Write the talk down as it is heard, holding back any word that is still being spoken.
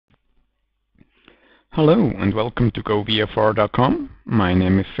Hello and welcome to goVFR.com. My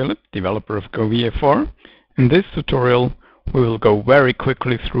name is Philip, developer of goVFR. In this tutorial we will go very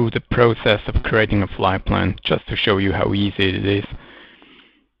quickly through the process of creating a fly plan, just to show you how easy it is.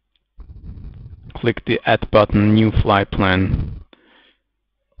 Click the Add button, New Fly Plan.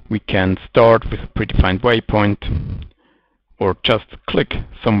 We can start with a predefined waypoint or just click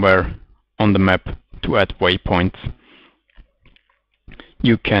somewhere on the map to add waypoints.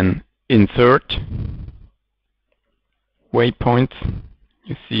 You can insert waypoints.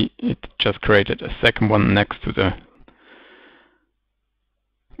 You see it just created a second one next to the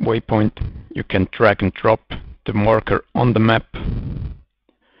waypoint. You can drag and drop the marker on the map,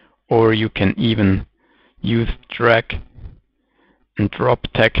 or you can even use drag and drop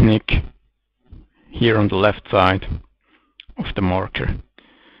technique here on the left side of the marker.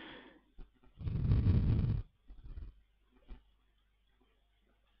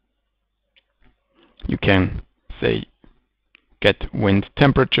 You can say get wind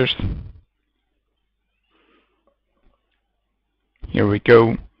temperatures. Here we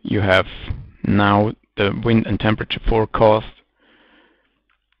go. You have now the wind and temperature forecast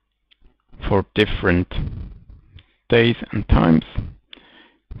for different days and times.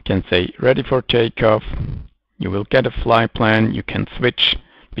 You can say ready for takeoff. You will get a fly plan. You can switch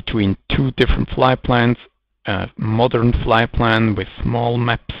between two different fly plans, a modern fly plan with small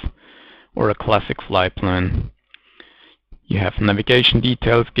maps or a classic fly plan. You have navigation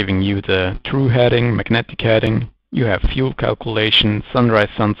details giving you the true heading, magnetic heading. You have fuel calculation, sunrise,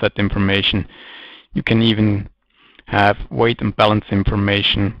 sunset information. You can even have weight and balance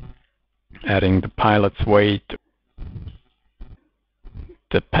information, adding the pilot's weight,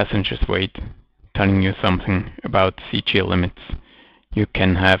 the passenger's weight, telling you something about CG limits. You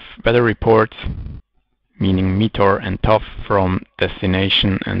can have weather reports, meaning METAR and TOF from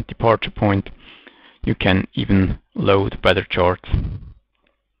destination and departure point. You can even load weather charts.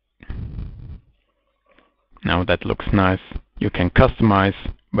 Now that looks nice. You can customize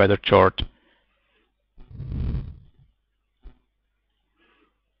weather chart.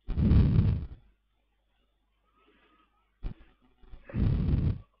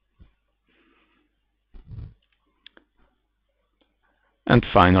 And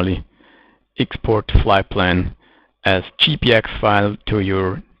finally, export fly plan as GPX file to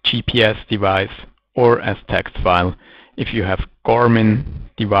your GPS device or as text file. If you have Garmin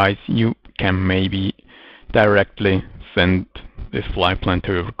device, you can maybe directly send this fly plan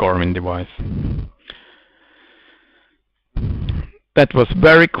to your Garmin device. That was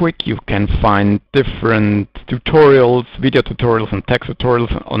very quick. You can find different tutorials, video tutorials and text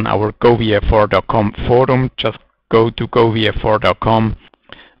tutorials on our goVFR.com forum. Just go to goVFR.com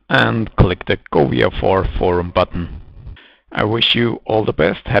and click the goVFR forum button. I wish you all the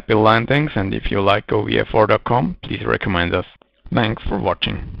best, happy landings, and if you like goVFR.com, please recommend us. Thanks for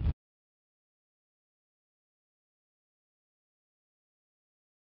watching.